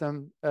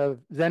Buddhism, of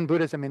Zen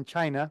Buddhism in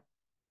China.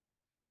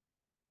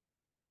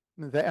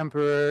 The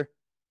emperor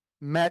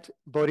met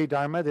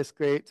Bodhidharma, this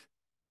great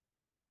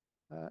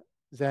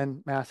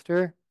Zen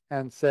master,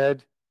 and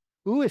said,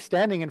 "Who is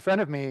standing in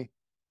front of me?"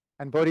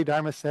 And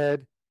Bodhidharma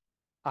said,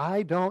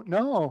 "I don't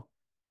know."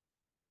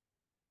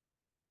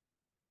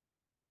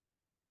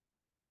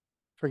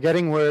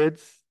 Forgetting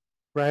words,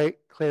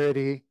 bright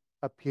clarity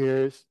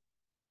appears.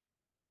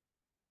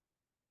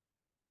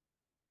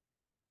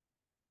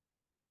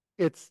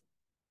 It's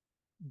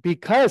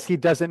because he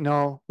doesn't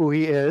know who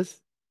he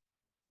is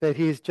that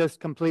he's just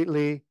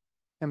completely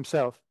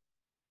himself.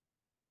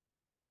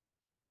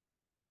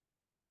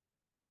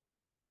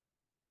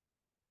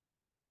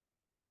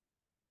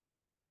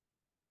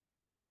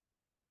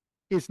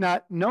 He's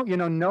not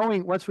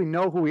knowing. Once we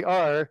know who we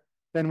are,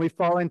 then we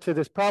fall into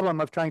this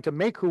problem of trying to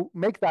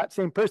make that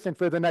same person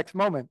for the next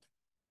moment.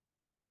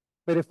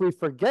 But if we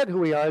forget who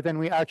we are, then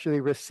we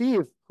actually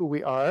receive who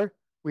we are.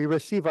 We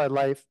receive our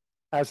life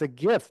as a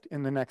gift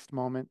in the next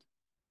moment.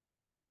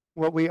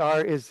 What we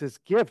are is this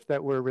gift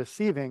that we're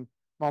receiving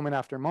moment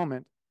after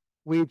moment.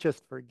 We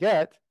just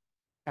forget,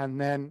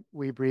 and then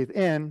we breathe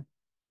in,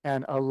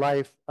 and a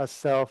life, a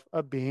self,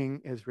 a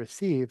being is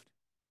received.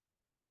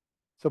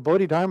 So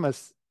Bodhidharma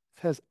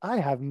says, I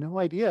have no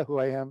idea who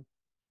I am.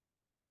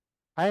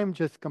 I am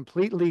just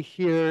completely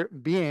here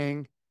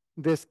being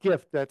this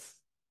gift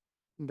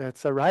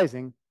that's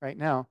arising right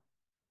now.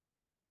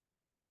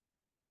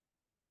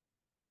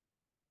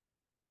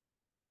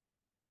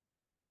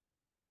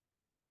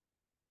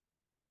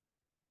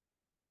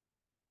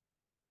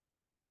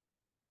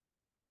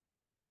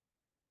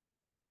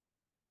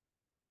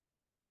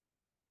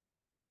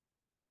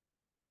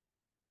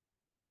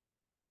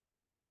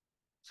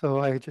 So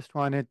I just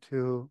wanted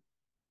to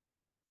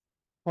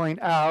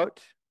point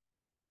out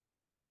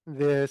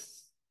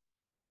this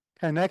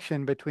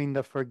connection between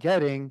the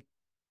forgetting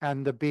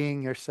and the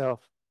being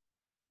yourself.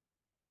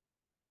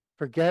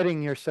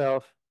 Forgetting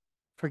yourself,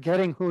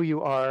 forgetting who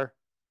you are,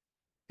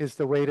 is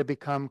the way to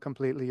become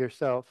completely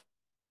yourself,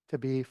 to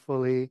be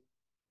fully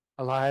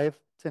alive,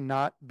 to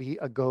not be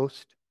a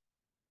ghost,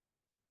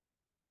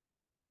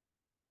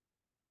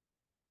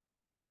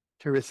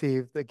 to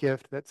receive the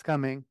gift that's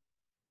coming.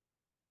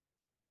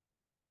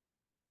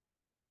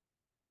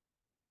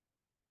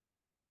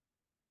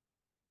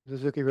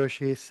 Suzuki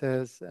Roshi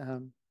says,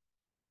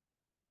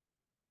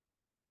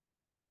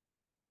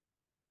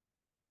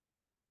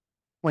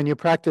 when you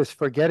practice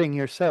forgetting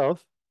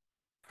yourself,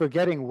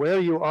 forgetting where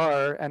you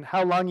are and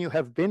how long you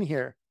have been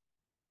here.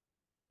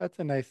 That's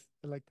a nice,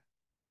 I like that.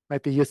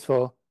 Might be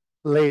useful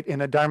late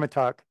in a Dharma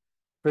talk.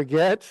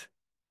 Forget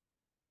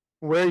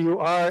where you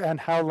are and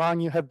how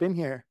long you have been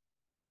here.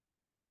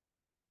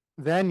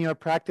 Then your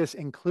practice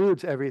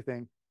includes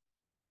everything.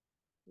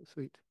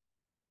 Sweet.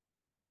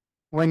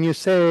 When you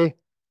say,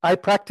 I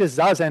practice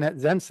Zazen at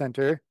Zen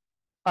Center,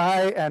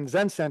 I and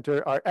Zen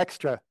Center are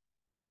extra.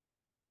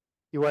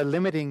 You are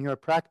limiting your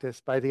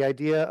practice by the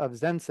idea of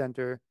Zen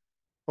Center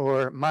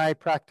or my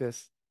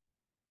practice.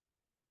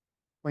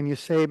 When you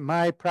say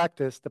my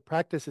practice, the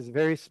practice is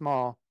very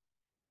small.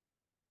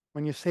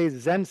 When you say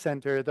Zen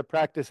Center, the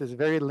practice is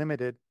very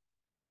limited.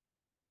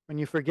 When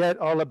you forget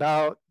all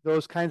about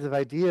those kinds of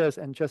ideas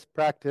and just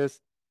practice,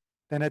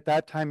 then at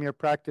that time your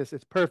practice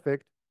is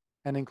perfect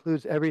and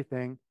includes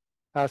everything,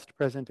 past,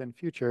 present, and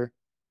future.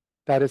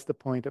 That is the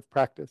point of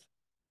practice.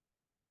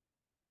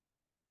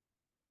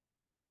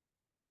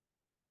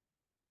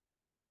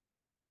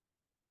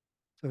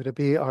 So to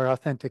be our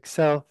authentic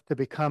self, to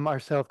become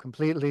ourself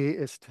completely,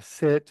 is to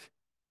sit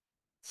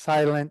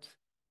silent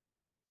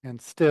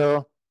and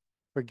still,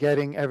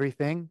 forgetting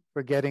everything,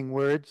 forgetting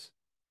words,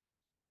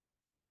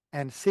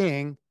 and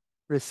seeing,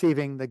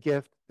 receiving the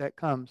gift that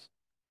comes.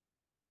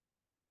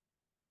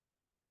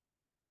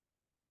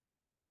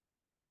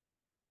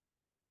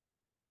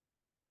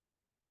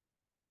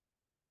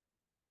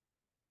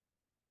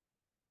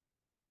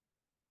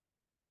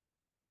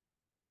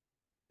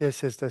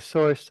 This is the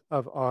source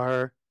of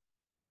our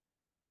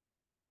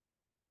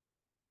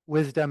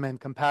wisdom and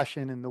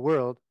compassion in the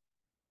world.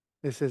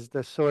 This is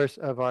the source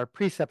of our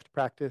precept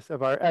practice,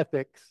 of our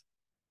ethics.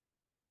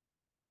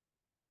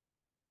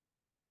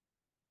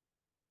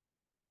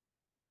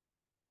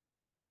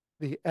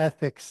 The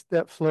ethics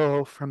that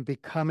flow from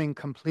becoming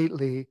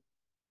completely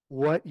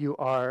what you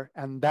are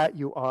and that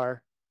you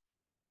are,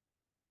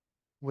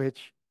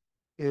 which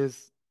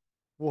is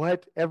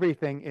what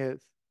everything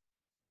is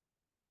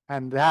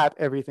and that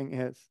everything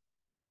is.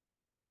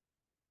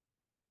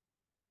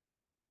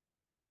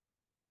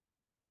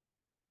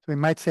 So we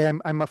might say,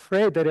 I'm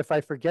afraid that if I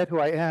forget who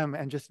I am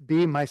and just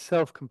be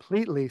myself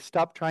completely,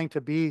 stop trying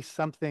to be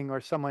something or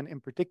someone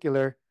in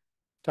particular,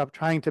 stop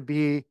trying to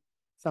be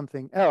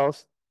something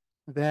else,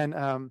 then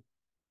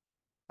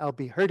I'll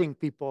be hurting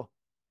people.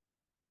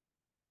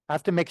 I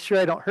have to make sure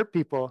I don't hurt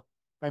people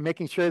by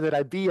making sure that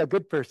I be a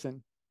good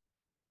person.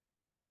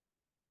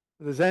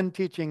 The Zen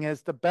teaching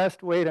is the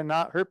best way to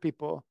not hurt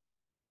people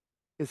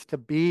is to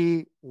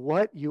be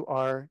what you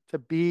are, to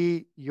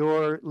be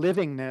your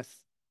livingness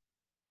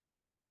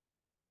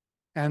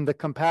and the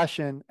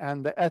compassion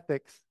and the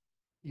ethics.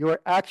 Your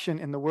action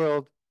in the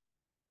world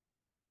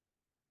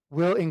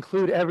will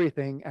include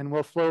everything and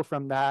will flow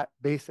from that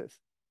basis.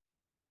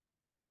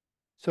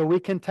 So we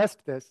can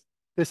test this.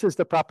 This is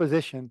the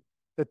proposition,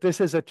 that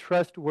this is a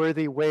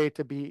trustworthy way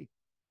to be.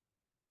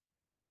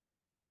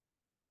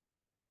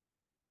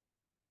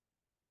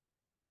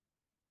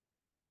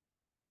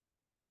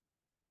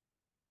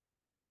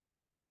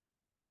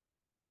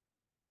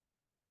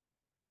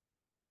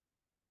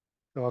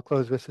 So I'll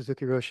close with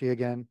Suzuki Roshi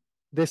again.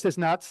 This is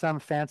not some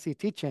fancy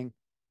teaching.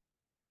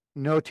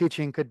 No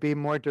teaching could be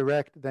more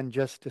direct than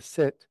just to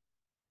sit.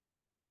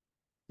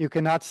 You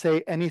cannot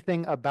say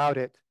anything about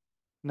it,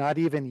 not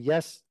even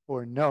yes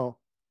or no.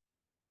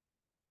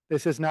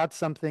 This is not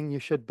something you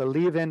should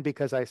believe in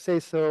because I say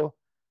so,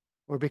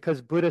 or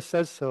because Buddha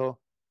says so.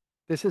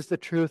 This is the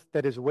truth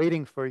that is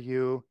waiting for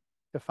you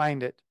to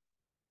find it.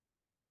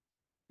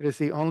 It is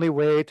the only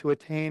way to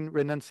attain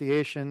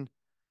renunciation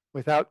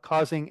without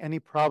causing any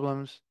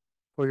problems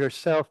for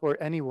yourself or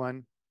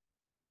anyone.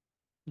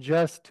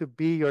 Just to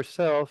be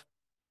yourself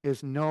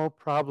is no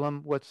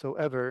problem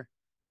whatsoever.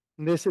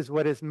 And this is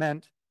what is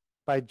meant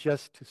by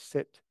just to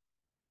sit.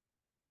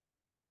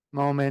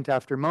 Moment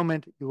after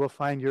moment, you will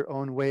find your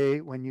own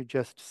way when you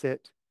just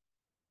sit,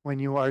 when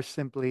you are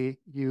simply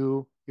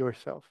you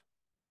yourself.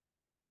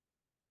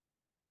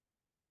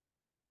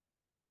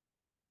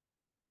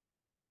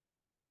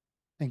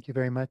 Thank you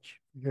very much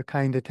for your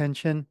kind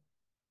attention.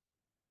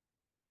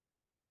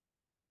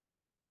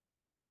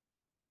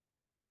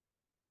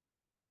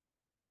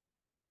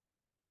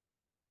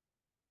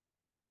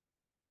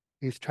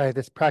 Please try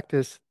this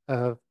practice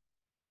of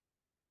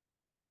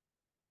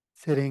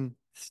sitting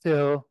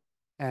still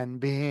and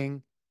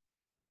being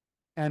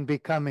and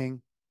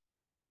becoming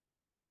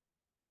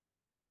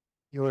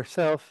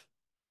yourself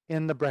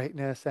in the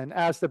brightness and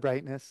as the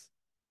brightness.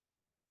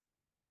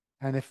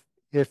 And if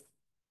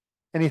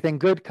anything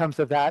good comes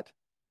of that,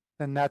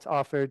 then that's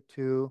offered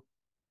to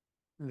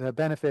the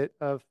benefit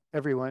of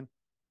everyone,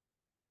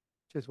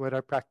 which is what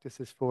our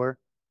practice is for.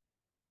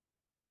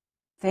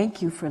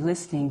 Thank you for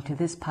listening to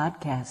this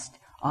podcast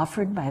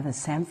offered by the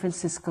San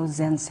Francisco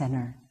Zen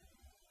Center.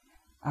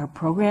 Our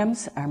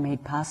programs are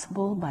made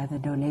possible by the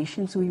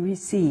donations we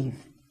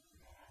receive.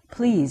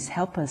 Please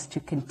help us to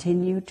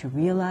continue to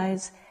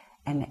realize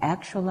and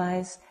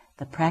actualize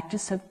the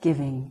practice of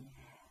giving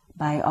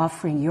by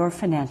offering your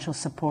financial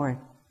support.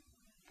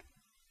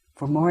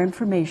 For more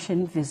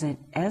information, visit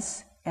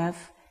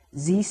sfzc.org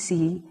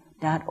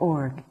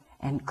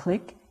and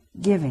click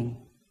Giving.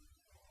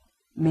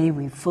 May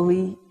we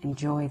fully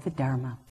enjoy the Dharma.